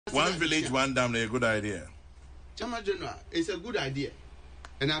One village, one dam, a good idea. Chama General, it's a good idea.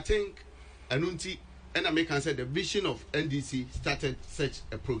 And I think Anunti and I can say the vision of NDC started such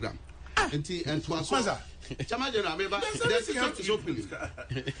a program. And to Chama General, there's a opening.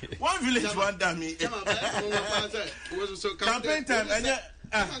 One village, one dam. Campaign time.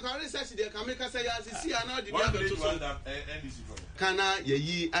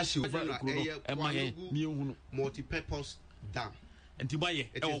 Multi-purpose dam. And to buy a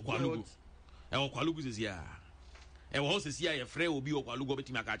Kwalugu is here. And also see a friend will be a Kwalugo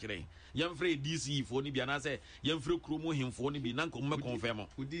Betima Catcher. Young Frey DC for Nibiana say, young Fru Krumo him for Nibi Nanko confirm.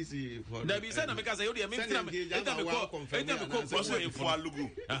 DC for there be said because I only yes.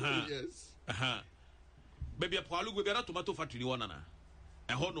 Baby a Kwalugo be a tomato factory one.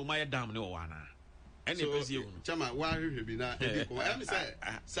 I hold no my damn no one. And so, Chama, why you be not? I'm saying,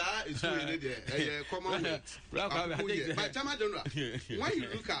 sir, it's really common. But Chama General, when you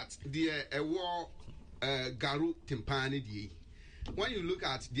look at the war Garu Timpani, when you look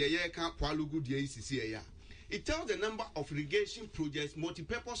at the Ayaka Palugu DACC, it tells the number of irrigation projects,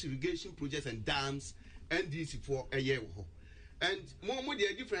 multi-purpose irrigation projects and dams, NDC for a year. And more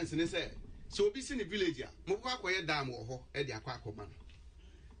the difference in the say, so be seen in the village, Mokwa Dam or Eddie Aquacoman.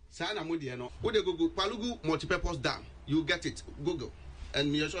 Sana Mudiano, would they Google Palugu multi-purpose dam? You get it, Google. And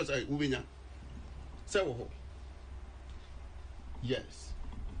me sure say Ubinya. So, yes.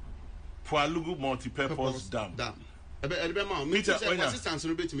 Palugu multi-purpose dam. Peter, assistance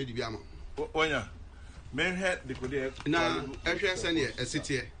will be to me the Biama. Oya, men head the Kodia. Now, a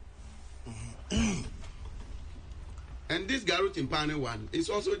city. And this Garut in Pane one is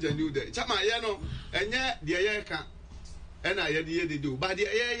also the new day. Chama, and yet the Ayaka. And I had the do, but the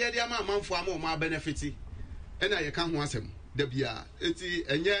amount for more benefit. And I can't want him. The Bia, it's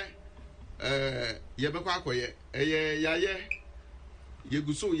and Yabaka,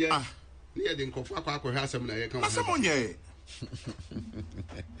 Yaguso, near the Kofa has some. Someone, ye.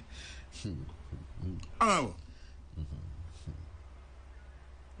 Oh,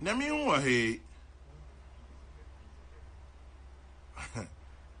 Nami,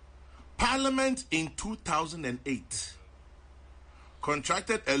 Parliament in 2008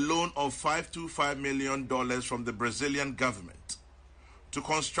 contracted a loan of $525 million from the Brazilian government to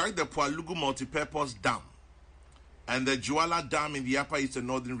construct the Palugu multipurpose dam and the Juala Dam in the Upper East and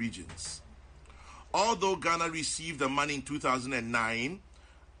Northern regions. Although Ghana received the money in 2009,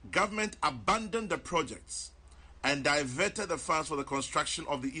 government abandoned the projects and diverted the funds for the construction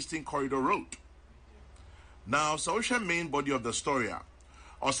of the Eastern Corridor Road. Now, social main body of the story,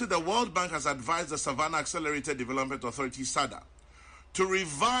 also the World Bank has advised the Savannah Accelerated Development Authority, SADA, to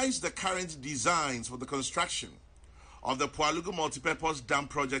revise the current designs for the construction of the Palugu multipurpose dam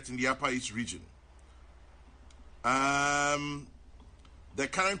project in the Upper East region. The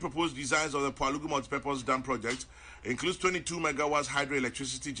current proposed designs of the Palugu multipurpose dam project includes 22 megawatts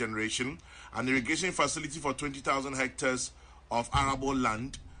hydroelectricity generation, an irrigation facility for 20,000 hectares of arable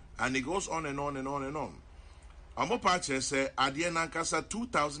land, and it goes on and on and on and on. Amo Pache say Adie Nankasa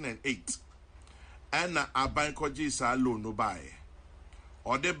 2008 and Abankoji sa loan no buy.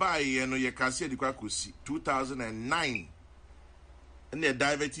 Or the buy no ye can see the Kwakusi 2009 and the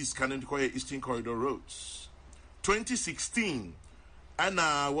diverted Canadian Eastern Corridor roads. 2016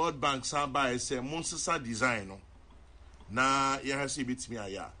 and World Bank by say Monsesa design na ye has see bit me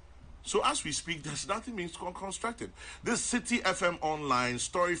aya. So as we speak, there's nothing being constructed. This City FM Online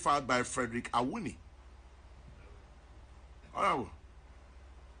story filed by Frederick Awuni. Oh,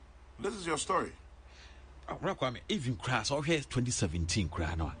 this is your story. Even crash or here 2017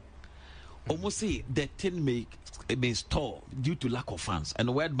 crash almost say the 10 may store due to lack of funds and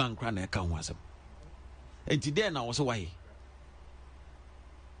the World Bank ran account was and today now was why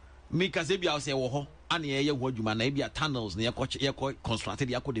make us maybe I'll say oh and yeah what you man maybe tunnels near constructed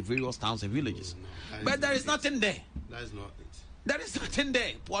the various towns and villages but there is nothing there. That's not it. There is nothing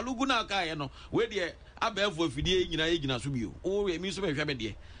there. Palugu ka you know where the abefo fidie nyina so bio o we mi so be hwebe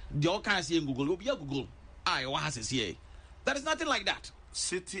de the all can see in Google obi Google what has here. There is nothing like that.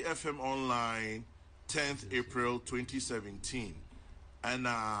 City FM Online 10th April 2017 and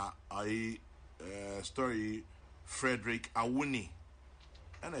I story Frederick Awuni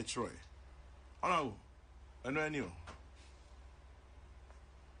and a Troy. Oh no, I know.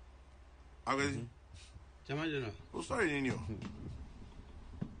 Okay. Jamajana. Oh sorry, you know.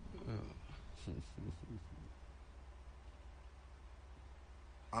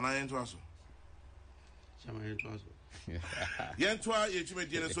 And I enter also. Yentwa,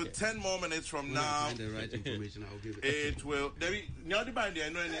 so 10 more minutes from now. Find the right information, I'll give it. It will. There is now the band. I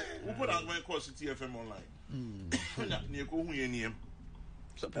know. We put out my course City FM Online.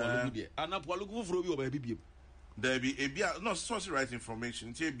 So Paulugu there. And Paulugu for you baby. There be Ebia, no source right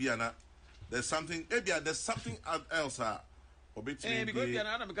information. There's something else. Because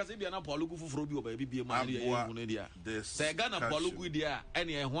Ebia Paulugu for you baby. Say Ghana Paulugu there.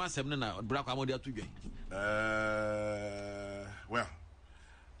 Any one semina Black Amodia to well,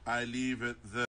 I leave it there.